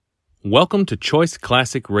Welcome to Choice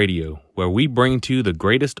Classic Radio, where we bring to you the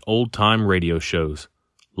greatest old-time radio shows.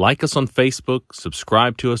 Like us on Facebook,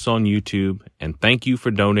 subscribe to us on YouTube, and thank you for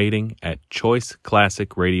donating at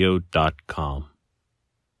choiceclassicradio.com.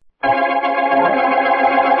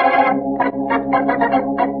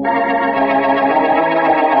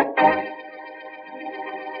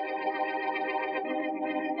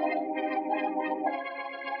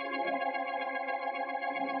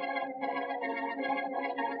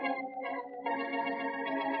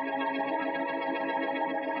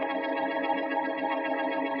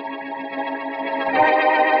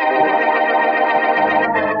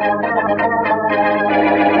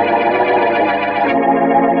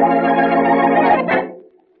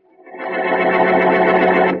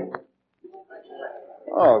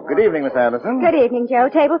 Good evening, Miss Anderson. Good evening, Joe.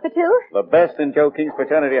 Table for two? The best in Joe King's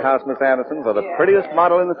fraternity house, Miss Anderson's, are the prettiest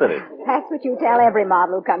model in the city. That's what you tell every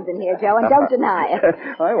model who comes in here, Joe, and don't deny it.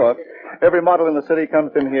 I won't. Every model in the city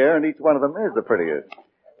comes in here, and each one of them is the prettiest.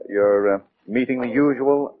 You're meeting the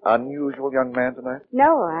usual, unusual young man tonight?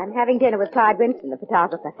 No, I'm having dinner with Clyde Winston, the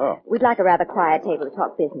photographer. Oh. We'd like a rather quiet table to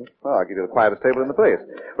talk business. Well, I'll give you the quietest table in the place.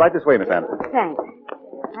 Right this way, Miss Anderson. Thanks.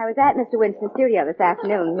 I was at Mr. Winston's studio this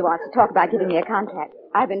afternoon. He wants to talk about giving me a contract.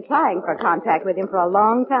 I've been trying for a contract with him for a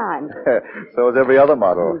long time. So is every other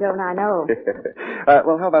model. Don't I know?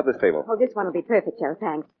 Well, how about this table? Oh, this one will be perfect, Joe,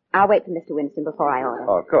 thanks. I'll wait for Mr. Winston before I order.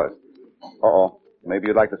 Oh, of course. Uh-oh. Maybe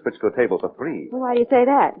you'd like to switch to a table for three. Well, why do you say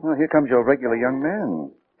that? Well, here comes your regular young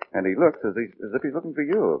man. And he looks as if he's looking for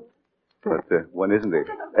you. But one isn't he?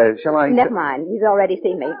 Shall I... Never mind. He's already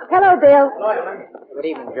seen me. Hello, Bill. Good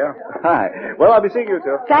evening, Joe. Hi. Well, I'll be seeing you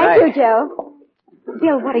two. Thank you, Joe.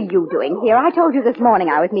 Bill, what are you doing here? I told you this morning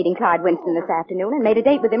I was meeting Clyde Winston this afternoon and made a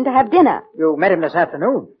date with him to have dinner. You met him this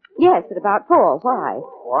afternoon? Yes, at about 4. Why?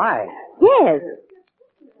 Why? Yes.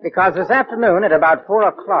 Because this afternoon at about 4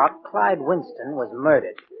 o'clock, Clyde Winston was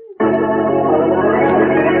murdered.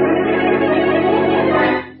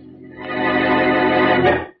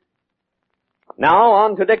 Now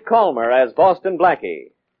on to Dick Calmer as Boston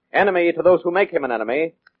Blackie. Enemy to those who make him an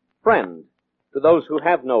enemy. Friend to those who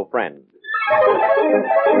have no friend.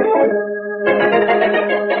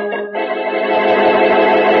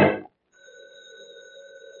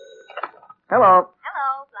 Hello. Hello,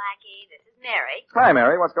 Blackie. This is Mary. Hi,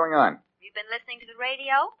 Mary. What's going on? You've been listening to the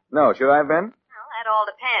radio? No, should I have been? Well, that all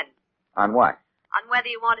depends On what? on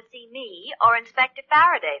whether you want to see me or Inspector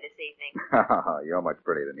Faraday this evening. You're much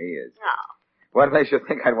prettier than he is. Oh. What makes you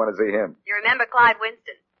think I'd want to see him? You remember Clyde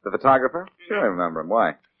Winston? The photographer? Sure, I remember him.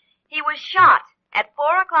 Why? He was shot at 4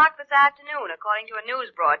 o'clock this afternoon, according to a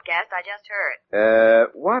news broadcast I just heard.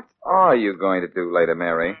 What are you going to do later,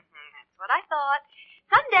 Mary? That's what I thought.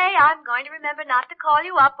 Someday I'm going to remember not to call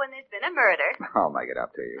you up when there's been a murder. I'll make it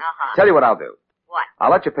up to you. Uh-huh. Tell you what I'll do. What?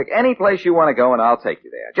 I'll let you pick any place you want to go, and I'll take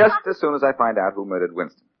you there. Just as soon as I find out who murdered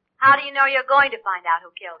Winston. How do you know you're going to find out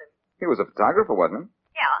who killed him? He was a photographer, wasn't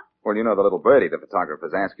he? Yeah, Well, you know the little birdie the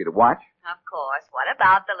photographers ask you to watch? of course. What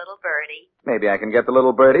about the little birdie? Maybe I can get the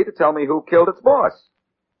little birdie to tell me who killed its boss.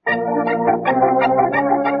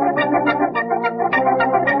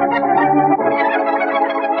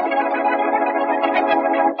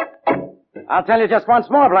 I'll tell you just once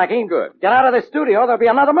more, Blackie. Good. Get out of this studio. There'll be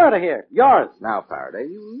another murder here. Yours. Now, Faraday,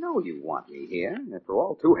 you know you want me here. After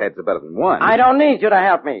all, 2 heads are better than 1. I don't need you to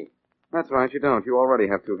help me. That's right, you don't. You already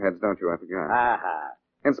have 2 heads, don't you? I forgot. Aha.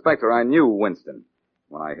 Inspector, I knew Winston.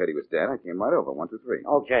 When I heard he was dead, I came right over. 1, 2, 3.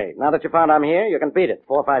 Okay. Now that you found I'm here, you can beat it.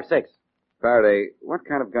 4, 5, 6. Faraday, what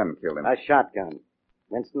kind of gun killed him? A shotgun.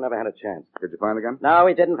 Winston never had a chance. Did you find the gun? No,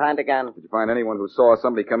 we didn't find a gun. Did you find anyone who saw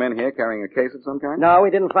somebody come in here carrying a case of some kind? No,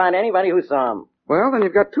 we didn't find anybody who saw him. Well, then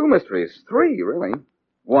you've got 2 mysteries. 3, really.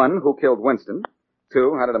 1, who killed Winston?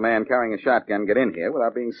 2, how did a man carrying a shotgun get in here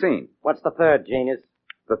without being seen? What's the third, genius?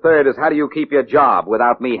 The 3rd is, how do you keep your job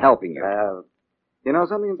without me helping you? You know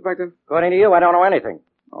something, Inspector? According to you, I don't know anything.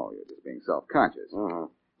 Oh, you're just being self-conscious. Uh-huh.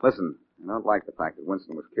 Listen, I don't like the fact that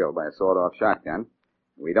Winston was killed by a sawed-off shotgun.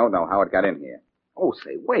 We don't know how it got in here. Oh,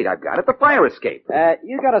 say, wait, I've got it. The fire escape.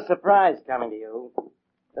 You got a surprise coming to you.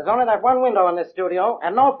 There's only that one window in this studio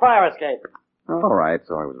and no fire escape. All right,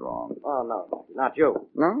 so I was wrong. Oh, no, not you.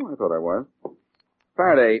 No, I thought I was.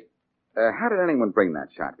 Faraday, how did anyone bring that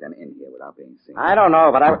shotgun in here without being seen? I don't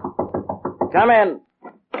know, but I... Come in.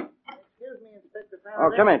 Excuse me, Inspector Faraday.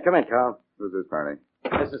 Oh, come in, Carl. Who's this, Faraday?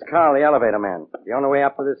 This is Carl, the elevator man. The only way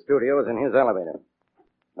up to this studio is in his elevator.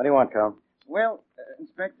 What do you want, Carl? Well,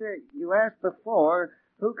 Inspector, you asked before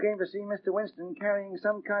who came to see Mr. Winston carrying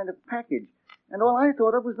some kind of package, and all I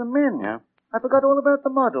thought of was the men. Yeah? I forgot all about the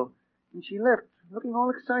model, and she left, looking all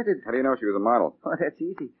excited. How do you know she was a model? Oh, that's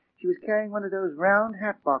easy. She was carrying one of those round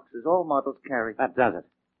hat boxes all models carry. That does it.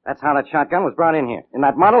 That's how that shotgun was brought in here. In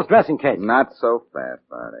that model's dressing case. Not so fast,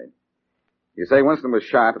 Faraday. You say Winston was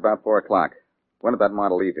shot about 4 o'clock. When did that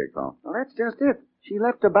model leave here, Cole? Well, that's just it. She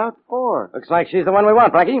left about 4. Looks like she's the one we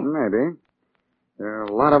want, Blackie. Maybe. There are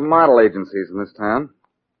a lot of model agencies in this town.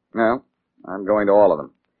 Well, I'm going to all of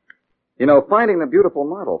them. You know, finding the beautiful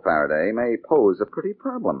model, Faraday, may pose a pretty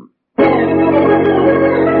problem.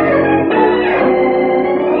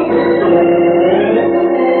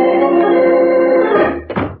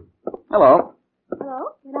 Hello. Hello?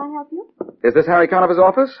 Can I help you? Is this Harry Conover's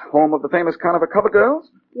office? Home of the famous Conover cover girls?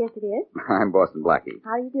 Yes, it is. I'm Boston Blackie.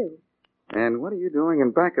 How do you do? And what are you doing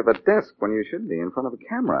in back of a desk when you should be in front of a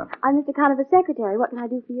camera? I'm Mr. Conover's secretary. What can I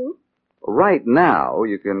do for you? Right now,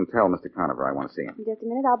 you can tell Mr. Conover I want to see him. In just a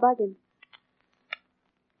minute, I'll buzz him.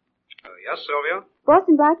 Yes, Sylvia?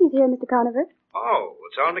 Boston Blackie's here, Mr. Conover. Oh, well,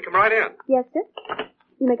 tell him to come right in. Yes, sir.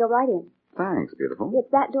 You may go right in. Thanks, beautiful.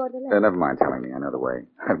 It's that door to the left. Never mind telling me. I know the way.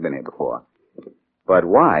 I've been here before. But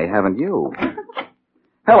why haven't you?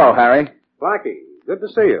 Hello, Harry. Blackie, good to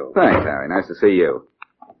see you. Thanks, Harry. Nice to see you.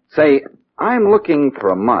 Say, I'm looking for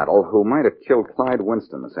a model who might have killed Clyde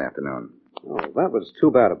Winston this afternoon. Oh, that was too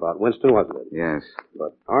bad about Winston, wasn't it? Yes.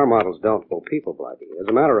 But our models don't fool people, Blackie. As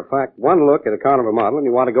a matter of fact, one look at a Conover model and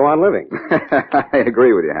you want to go on living. I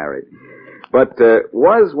agree with you, Harry. But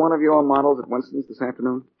was one of your models at Winston's this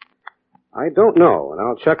afternoon? I don't know, and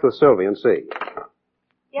I'll check with Sylvia and see.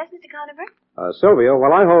 Yes, Mr. Conover? Sylvia,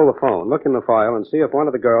 while I hold the phone, look in the file and see if one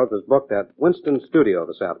of the girls was booked at Winston's studio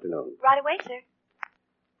this afternoon. Right away, sir.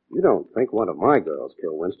 You don't think one of my girls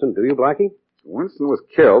killed Winston, do you, Blackie? Winston was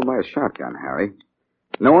killed by a shotgun, Harry.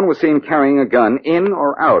 No one was seen carrying a gun in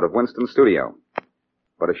or out of Winston's studio.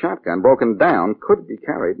 But a shotgun broken down could be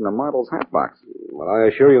carried in a model's hat box. Well, I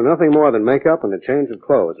assure you nothing more than makeup and a change of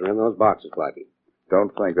clothes are in those boxes, Blackie.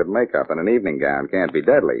 Don't think that makeup and an evening gown can't be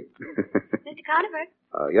deadly. Mr.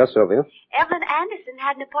 Conover? Yes, Sylvia? Evelyn Anderson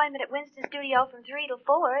had an appointment at Winston's studio from 3 till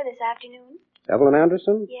 4 this afternoon. Evelyn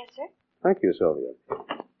Anderson? Yes, sir. Thank you, Sylvia.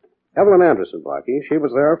 Evelyn Anderson, Blackie. She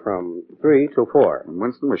was there from 3 till 4. And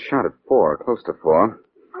Winston was shot at 4, close to 4.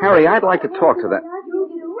 Harry, I'd like to talk to that.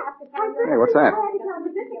 Hey, what's that?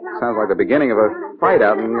 Sounds like the beginning of a fight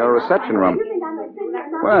out in your reception room.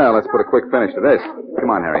 Well, let's put a quick finish to this. Come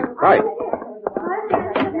on, Harry. Right.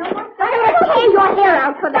 Tear your hair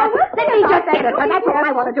out for that. Let me just say that. That's all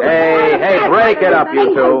I want to do. Hey, break it up,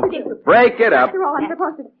 you two. Break it up. After all, I'm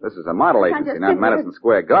supposed to... This is a model agency, not Madison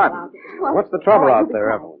Square Garden. What's the trouble out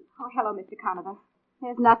there, Evelyn? Oh, hello, Mr. Conover.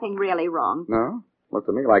 There's nothing really wrong. No? Looked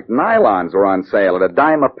to me like nylons were on sale at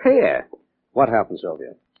 $10 a pair. What happened,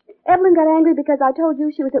 Sylvia? Evelyn got angry because I told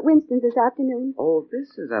you she was at Winston's this afternoon. Oh, this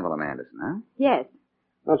is Evelyn Anderson, huh? Yes.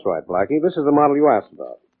 That's right, Blackie. This is the model you asked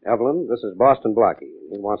about. Evelyn, this is Boston Blackie.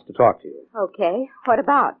 He wants to talk to you. Okay. What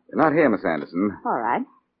about? You're not here, Miss Anderson. All right.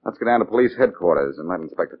 Let's go down to police headquarters and let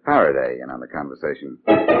Inspector Faraday in on the conversation.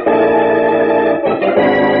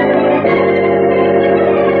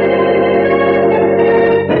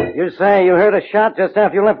 You say you heard a shot just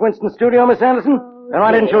after you left Winston's studio, Miss Anderson? Then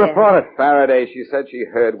why didn't you report it? Faraday, she said she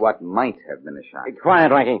heard what might have been a shot. Be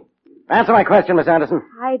quiet, Blackie. Answer my question, Miss Anderson.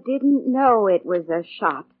 I didn't know it was a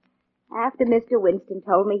shot. After Mr. Winston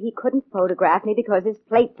told me he couldn't photograph me because his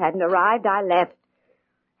plates hadn't arrived, I left.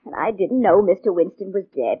 And I didn't know Mr. Winston was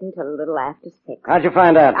dead until a little after 6. How'd you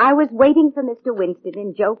find out? I was waiting for Mr. Winston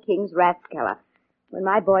in Joe King's Rathskeller when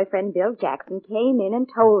my boyfriend Bill Jackson came in and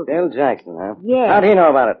told me. Bill Jackson, huh? Yes. How'd he know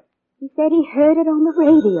about it? He said he heard it on the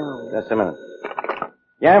radio. Just a minute.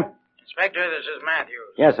 Yeah? Inspector, this is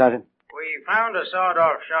Matthews. Yes, Sergeant. We found a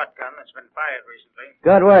sawed-off shotgun that's been fired recently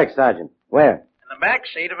Good work, Sergeant. Where? in the back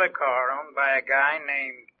seat of a car owned by a guy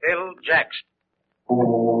named Bill Jackson.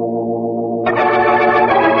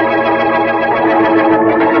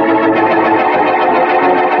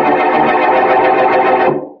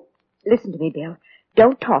 Listen to me, Bill.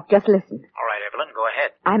 Don't talk, just listen. All right, Evelyn, go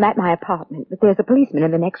ahead. I'm at my apartment, but there's a policeman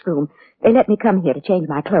in the next room. They let me come here to change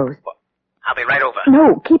my clothes. I'll be right over.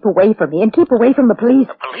 No, keep away from me and keep away from the police.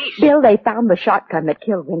 The police? Bill, they found the shotgun that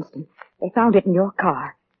killed Winston. They found it in your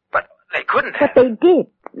car. But they couldn't have. But they did.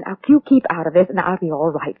 Now, you keep out of this and I'll be all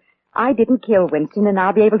right. I didn't kill Winston and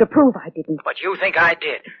I'll be able to prove I didn't. But you think I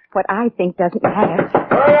did. What I think doesn't matter.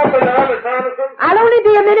 Hurry up and down, Miss Anderson. I'll only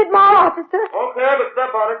be a minute more, officer. Okay, but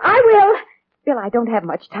step on it. I will. Bill, I don't have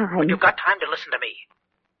much time. But you've got time to listen to me.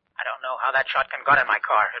 I don't know how that shotgun got in my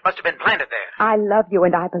car. It must have been planted there. I love you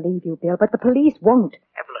and I believe you, Bill, but the police won't.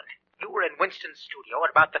 Evelyn, you were in Winston's studio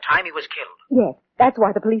at about the time he was killed. Yes, that's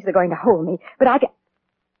why the police are going to hold me. But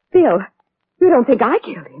Bill, you don't think I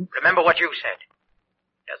killed him? Remember what you said.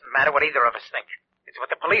 Doesn't matter what either of us think. It's what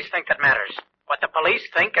the police think that matters. What the police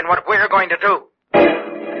think and what we're going to do.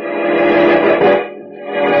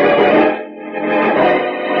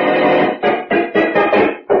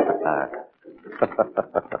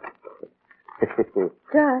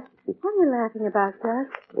 Gus, what are you laughing about, Gus?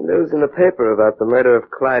 The news in the paper about the murder of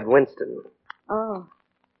Clyde Winston. Oh.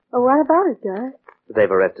 Well, what about it, Gus? They've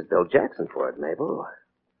arrested Bill Jackson for it, Mabel.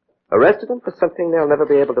 Arrested him for something they'll never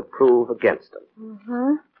be able to prove against him.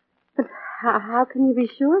 Uh-huh. But how can you be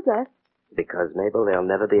sure, Gus? Because, Mabel, they'll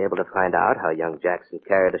never be able to find out how young Jackson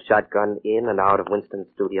carried a shotgun in and out of Winston's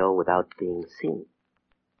studio without being seen.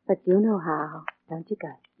 But you know how, don't you,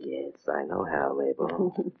 Gus? Yes, I know how,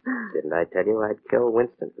 Mabel. Didn't I tell you I'd kill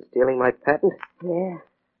Winston for stealing my patent? Yeah.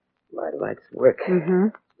 My life's work. Mm-hmm.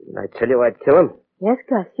 Didn't I tell you I'd kill him? Yes,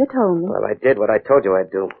 Gus, you told me. Well, I did what I told you I'd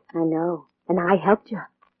do. I know. And I helped you.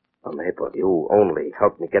 Oh, Mabel, you only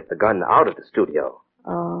helped me get the gun out of the studio.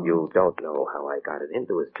 Oh. You don't know how I got it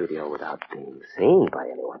into his studio without being seen by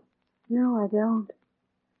anyone. No, I don't.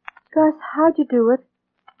 Gus, how'd you do it?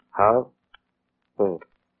 How?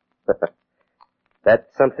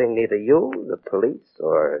 That's something neither you, the police,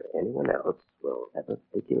 or anyone else will ever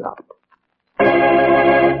figure out.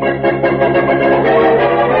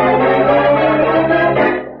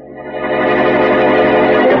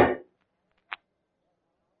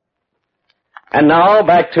 And now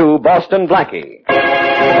back to Boston Blackie.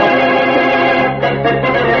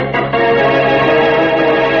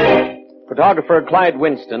 Photographer Clyde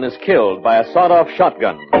Winston is killed by a sawed-off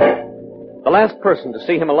shotgun. The last person to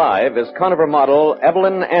see him alive is Conover model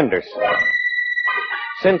Evelyn Anderson.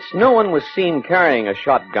 Since no one was seen carrying a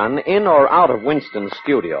shotgun in or out of Winston's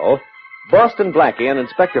studio, Boston Blackie and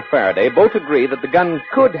Inspector Faraday both agree that the gun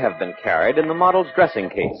could have been carried in the model's dressing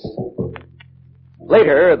case.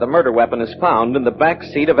 Later, the murder weapon is found in the back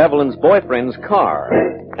seat of Evelyn's boyfriend's car,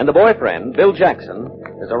 and the boyfriend, Bill Jackson,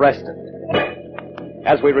 is arrested.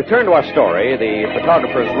 As we return to our story, the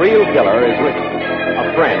photographer's real killer is with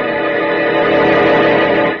a friend.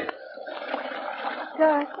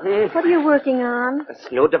 Gus, what are you working on?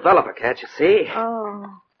 It's no developer, can't you see? Oh.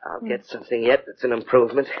 I'll get something yet that's an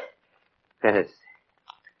improvement. Yes.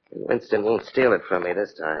 Winston won't steal it from me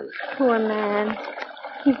this time. Poor man.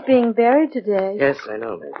 He's being buried today. Yes, I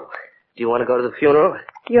know, Mabel. Do you want to go to the funeral?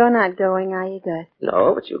 You're not going, are you, Gus?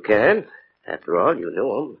 No, but you can. After all, you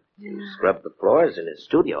knew him. You scrubbed the floors in his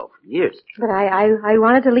studio for years. But I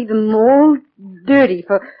wanted to leave them all dirty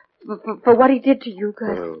for what he did to you,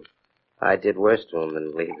 Gus. I did worse to him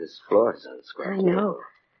than leave his floors unscrubbed. I know.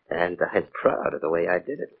 And I'm proud of the way I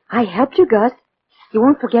did it. I helped you, Gus. You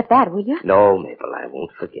won't forget that, will you? No, Mabel, I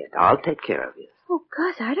won't forget. I'll take care of you. Oh,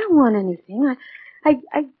 Gus, I don't want anything. I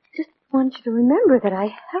just want you to remember that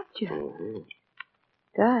I helped you. Mm-hmm.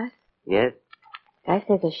 Gus. Yes? Gus,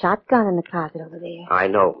 there's a shotgun in the closet over there. I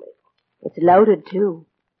know, Mabel. It's loaded, too.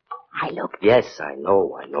 I looked. Yes, I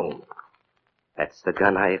know. That's the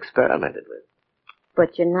gun I experimented with.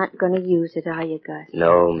 But you're not going to use it, are you, Gus?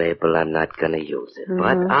 No, Mabel, I'm not going to use it.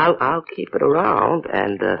 Mm-hmm. But I'll keep it around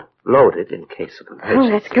and load it in case of emergency.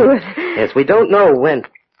 Oh, that's good. Yes, we don't know when.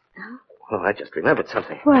 Oh, I just remembered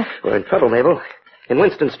something. What? We're in trouble, Mabel. In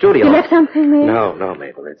Winston's studio. You left something there? No,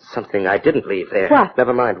 Mabel. It's something I didn't leave there. What?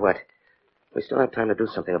 Never mind what. We still have time to do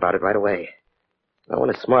something about it right away. No one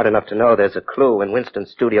is smart enough to know there's a clue in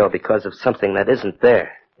Winston's studio because of something that isn't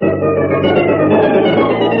there.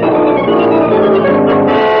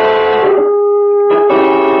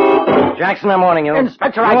 Jackson, I'm warning you.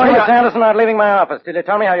 Inspector, I told you Sanderson not leaving my office. Did you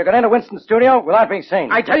tell me how you got into Winston's studio without being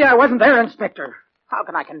seen? I tell you, I wasn't there, Inspector. How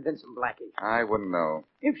can I convince him, Blackie? I wouldn't know.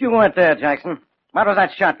 If you weren't there, Jackson, what was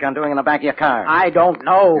that shotgun doing in the back of your car? I don't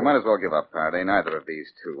know. You might as well give up, Faraday. Neither of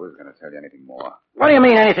these two is going to tell you anything more. What do you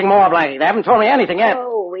mean, anything more, Blackie? They haven't told me anything yet.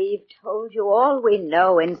 Oh, we've told you all we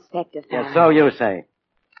know, Inspector Faraday. Yes, so you say.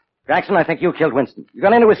 Jackson, I think you killed Winston. You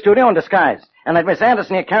got into his studio in disguise, and that Miss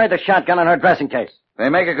Anderson here carried the shotgun in her dressing case. They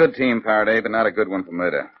make a good team, Faraday, but not a good one for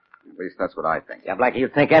murder. At least that's what I think. Yeah, Blackie,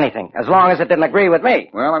 you'd think anything, as long as it didn't agree with me.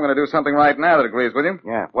 Well, I'm going to do something right now that agrees with you.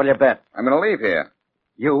 Yeah, what'll you bet? I'm going to leave here.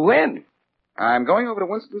 You win. I'm going over to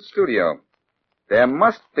Winston's studio. There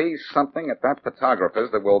must be something at that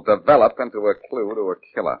photographer's that will develop into a clue to a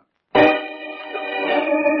killer.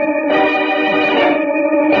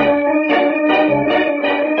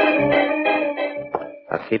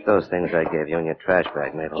 I'll keep those things I gave you in your trash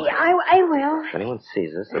bag, Mabel. Yeah, I will. If anyone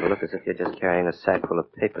sees us, it'll look as if you're just carrying a sack full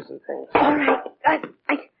of papers and things. All right.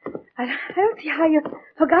 I don't see how you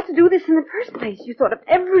forgot to do this in the first place. You thought of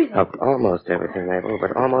everything. Of almost everything, Mabel,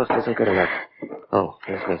 but almost isn't good enough. Oh,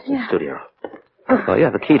 here's Winston's studio. Oh, you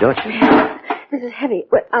have a key, don't you? Yeah. This is heavy.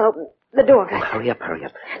 Well, I'll open the door. Oh, hurry up.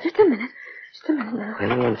 Just a minute. Just a minute now.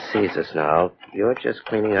 Anyone sees us now, you're just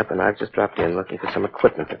cleaning up, and I've just dropped in looking for some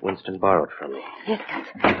equipment that Winston borrowed from me. Yes, Gus.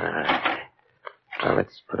 All right. Now,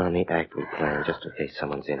 let's put on the act we're playing, just in case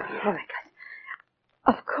someone's in here. All right,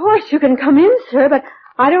 Gus. Of course you can come in, sir, but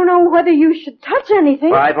I don't know whether you should touch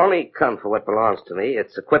anything. Well, I've only come for what belongs to me.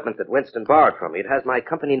 It's equipment that Winston borrowed from me. It has my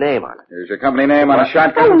company name on it. Here's your company name on a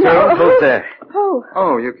shotgun, too? no. Who's there? Oh.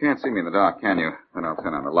 Oh, you can't see me in the dark, can you? Then I'll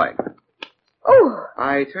turn on the light. Oh.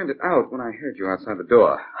 I turned it out when I heard you outside the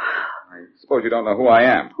door. I suppose you don't know who I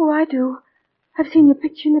am. Oh, I do. I've seen your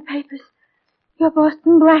picture in the papers. You're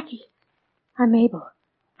Boston Blackie. I'm Mabel.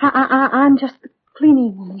 I'm just the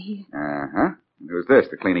cleaning woman here. Uh-huh. Who's this,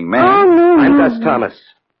 the cleaning man? Oh, no, I'm no, Gus no. Thomas.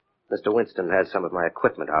 Mr. Winston has some of my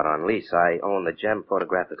equipment out on lease. I own the Gem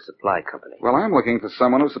Photographic Supply Company. Well, I'm looking for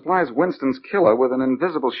someone who supplies Winston's killer with an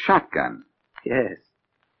invisible shotgun. Yes.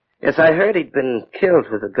 Yes, I heard he'd been killed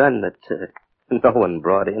with a gun that no one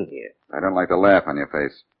brought in here. I don't like the laugh on your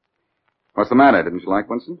face. What's the matter? Didn't you like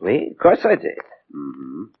Winston? Me? Of course I did.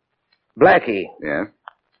 Mm-hmm. Blackie, Yes?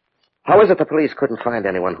 how is it the police couldn't find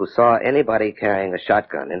anyone who saw anybody carrying a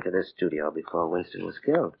shotgun into this studio before Winston was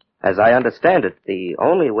killed? As I understand it, the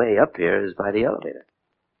only way up here is by the elevator.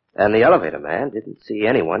 And the elevator man didn't see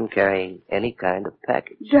anyone carrying any kind of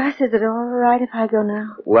package. Gus, is it all right if I go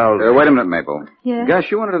now? Well, Wait a minute, Mabel. Yes? Gus,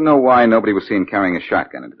 you wanted to know why nobody was seen carrying a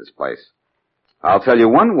shotgun into this place. I'll tell you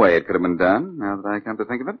one way it could have been done, now that I come to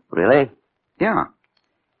think of it. really? Yeah.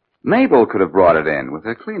 Mabel could have brought it in with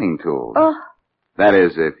her cleaning tools. Oh. That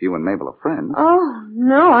is, if you and Mabel are friends. Oh,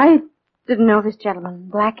 no, I didn't know this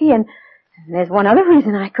gentleman, Blackie, and there's one other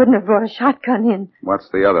reason I couldn't have brought a shotgun in. What's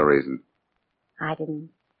the other reason? I didn't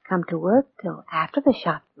come to work till after the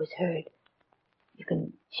shot was heard. You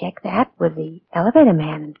can check that with the elevator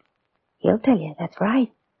man. He'll tell you that's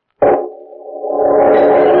right.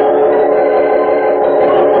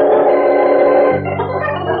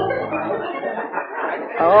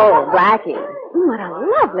 Oh, Blackie. What a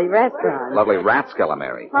lovely restaurant. Lovely ratskeller,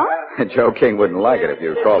 Mary. Huh? Joe King wouldn't like it if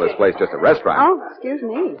you called this place just a restaurant. Oh, excuse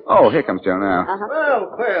me. Oh, here comes Joe now.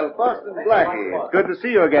 Well, Boston Blackie. It's good to see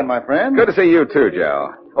you again, my friend. Good to see you, too,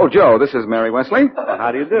 Joe. Oh, Joe, this is Mary Wesley.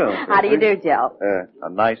 How do you do? How do you do, Joe? A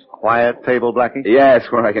nice, quiet table, Blackie? Yes,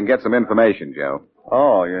 where I can get some information, Joe.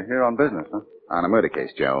 Oh, you're here on business, huh? On a murder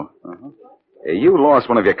case, Joe. You lost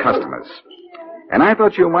one of your customers. And I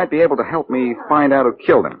thought you might be able to help me find out who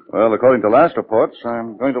killed him. Well, according to last reports,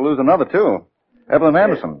 I'm going to lose another, too. Evelyn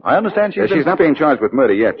Anderson. I understand She's not being charged with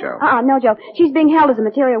murder yet, Joe. No, Joe. She's being held as a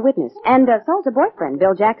material witness. And so's her boyfriend,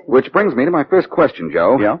 Bill Jackson. Which brings me to my first question,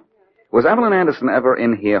 Joe. Yeah? Was Evelyn Anderson ever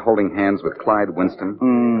in here holding hands with Clyde Winston?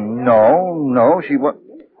 No, she was...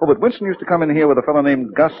 Oh, but Winston used to come in here with a fellow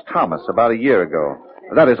named Gus Thomas about a year ago.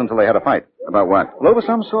 That is, until they had a fight. About what? Well, over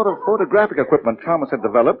some sort of photographic equipment Thomas had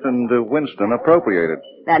developed and Winston appropriated.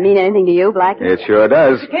 That mean anything to you, Blackie? It sure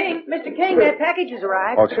does. Mr. King, that package has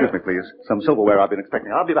arrived. Oh, excuse me, please. Some silverware I've been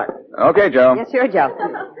expecting. I'll be back. Okay, Joe. Yes, sure, Joe.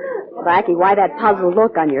 Blackie, why that puzzled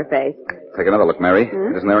look on your face? Take another look, Mary.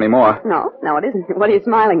 Isn't there any more? No, it isn't. What are you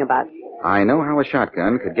smiling about? I know how a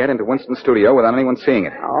shotgun could get into Winston's studio without anyone seeing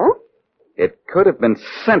it. Oh? It could have been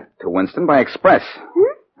sent to Winston by express.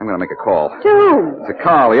 I'm going to make a call. To whom? To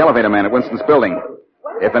Carl, the elevator man at Winston's building.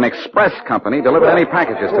 If an express company delivered any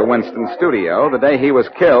packages to Winston's studio the day he was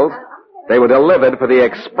killed, they were delivered for the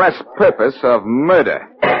express purpose of murder.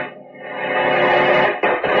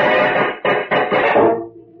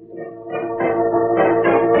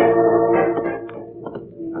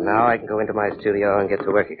 Now I can go into my studio and get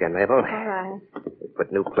to work again, Mabel. All right. We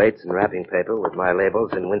put new plates and wrapping paper with my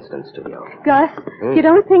labels in Winston's studio. Gus, you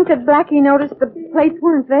don't think that Blackie noticed the plates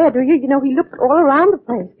weren't there, do you? You know, he looked all around the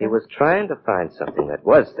place. He was trying to find something that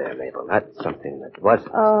was there, Mabel, not something that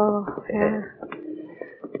wasn't. Oh, yeah.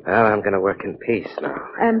 Well, I'm going to work in peace now.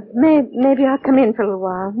 Maybe I'll come in for a little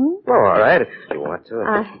while, Oh, all right, if you want to.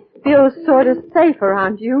 I feel sort of safe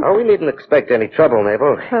around you. Oh, we needn't expect any trouble,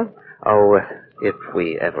 Mabel. If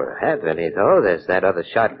we ever have any, though, there's that other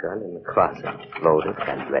shotgun in the closet, loaded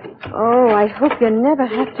and ready. Oh, I hope you never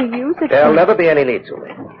have to use it. There'll never be any need to,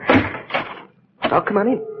 Mabel. Oh, come on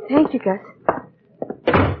in. Thank you, Gus.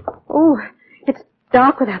 Oh, it's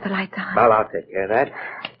dark without the lights on. Well, I'll take care of that.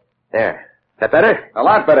 There. Is that better? A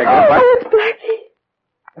lot better, Oh, it's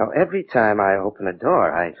Blackie. Now, every time I open a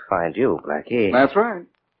door, I find you, Blackie. That's right.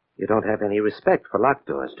 You don't have any respect for locked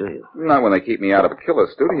doors, do you? Not when they keep me out of a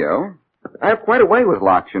killer's studio. I have quite a way with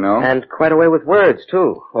locks, you know. And quite a way with words,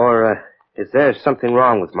 too. Or, is there something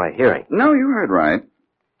wrong with my hearing? No, you heard right.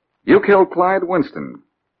 You killed Clyde Winston,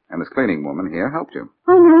 and this cleaning woman here helped you.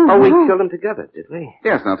 Oh, we killed him together, did we?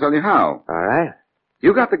 Yes, and I'll tell you how. All right.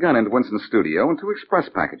 You got the gun into Winston's studio and 2 express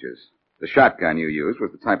packages. The shotgun you used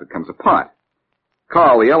was the type that comes apart.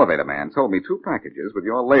 Carl, the elevator man, told me 2 packages with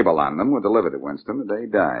your label on them were delivered to Winston the day he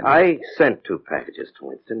died. I sent 2 packages to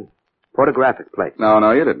Winston. Photographic plates.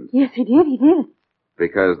 No, you didn't. Yes, he did.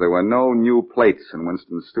 Because there were no new plates in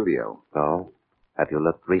Winston's studio. Oh? Have you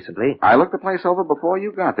looked recently? I looked the place over before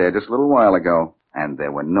you got there just a little while ago, and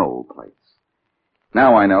there were no plates.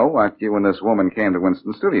 Now I know what you and this woman came to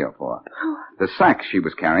Winston's studio for. The sack she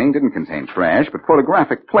was carrying didn't contain trash, but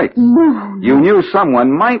photographic plates. No. You knew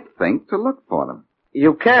someone might think to look for them.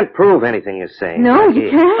 You can't prove anything you're saying. No, you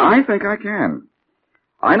can't. I think I can.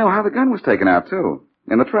 I know how the gun was taken out, too.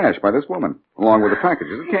 In the trash by this woman, along with the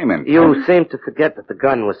packages it came in. You seem to forget that the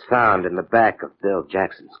gun was found in the back of Bill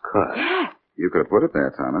Jackson's car. Yes. You could have put it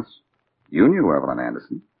there, Thomas. You knew Evelyn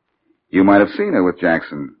Anderson. You might have seen her with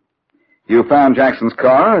Jackson. You found Jackson's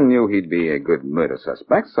car and knew he'd be a good murder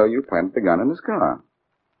suspect, so you planted the gun in his car.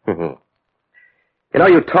 You know,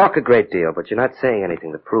 you talk a great deal, but you're not saying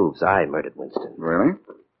anything that proves I murdered Winston. Really?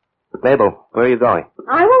 Mabel, where are you going?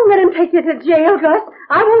 I won't let him take you to jail, Gus.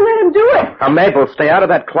 I won't let him do it. Now, Mabel, stay out of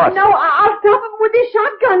that closet. No, I'll stop him with his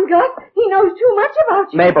shotgun, Gus. He knows too much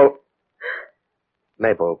about you.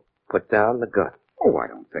 Mabel, put down the gun. Oh, I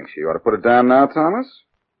don't think she ought to put it down now, Thomas.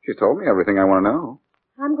 She told me everything I want to know.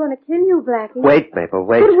 I'm going to kill you, Blackie. Wait, Mabel,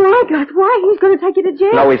 wait. But why, Gus? Why? He's going to take you to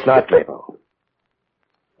jail. No, he's not, Mabel.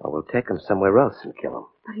 Well, we'll take him somewhere else and kill him.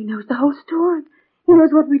 But he knows the whole story. He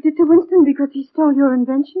knows what we did to Winston because he stole your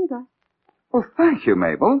invention, Gus. Well, thank you,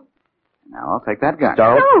 Mabel. Now I'll take that gun.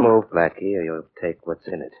 Don't move, Blackie, or you'll take what's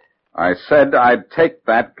in it. I said I'd take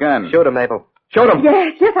that gun. Shoot him, Mabel. Shoot him.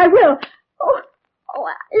 Yes, I will. Oh,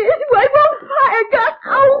 I won't fire, Gus.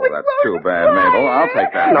 Oh, that's too bad, Mabel. I'll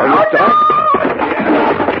take that. No, you don't.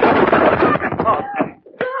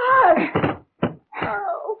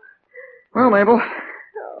 Oh. Well, Mabel,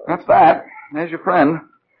 that's that. There's your friend.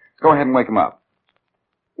 Go ahead and wake him up.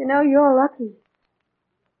 You know, you're lucky.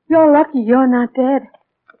 You're lucky you're not dead.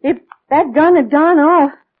 If that gun had gone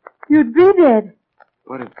off, you'd be dead.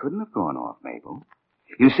 But it couldn't have gone off, Mabel.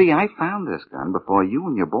 You see, I found this gun before you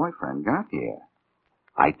and your boyfriend got here.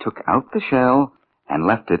 I took out the shell and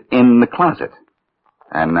left it in the closet.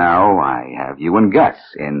 And now I have you and Gus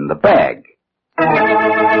in the bag.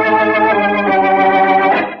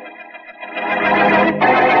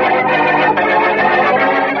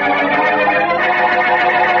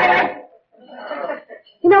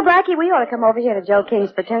 You know, Blackie, we ought to come over here to Joe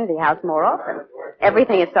King's fraternity house more often.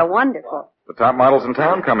 Everything is so wonderful. The top models in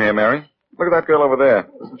town come here, Mary. Look at that girl over there.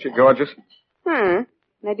 Isn't she gorgeous?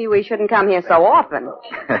 Maybe we shouldn't come here so often.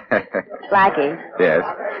 Blackie. Yes?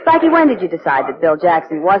 Blackie, when did you decide that Bill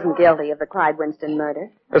Jackson wasn't guilty of the Clyde Winston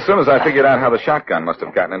murder? As soon as I figured out how the shotgun must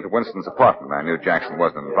have gotten into Winston's apartment, I knew Jackson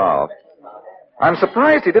wasn't involved. I'm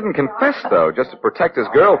surprised he didn't confess, though, just to protect his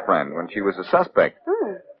girlfriend when she was a suspect.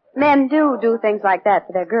 Men do things like that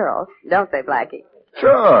for their girls, don't they, Blackie?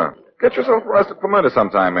 Sure. Get yourself arrested for murder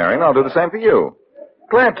sometime, Mary, and I'll do the same for you.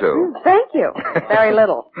 Glad to. Thank you. Very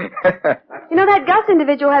little. You know, that Gus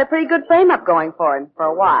individual had a pretty good frame-up going for him for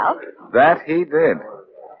a while. That he did.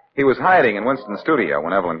 He was hiding in Winston's studio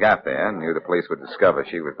when Evelyn got there and knew the police would discover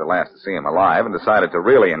she was the last to see him alive and decided to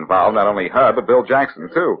really involve not only her, but Bill Jackson,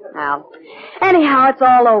 too. Now, anyhow, it's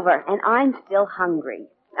all over, and I'm still hungry.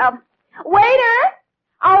 Waiter!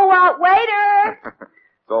 Oh, waiter!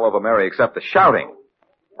 It's all over, Mary, except the shouting.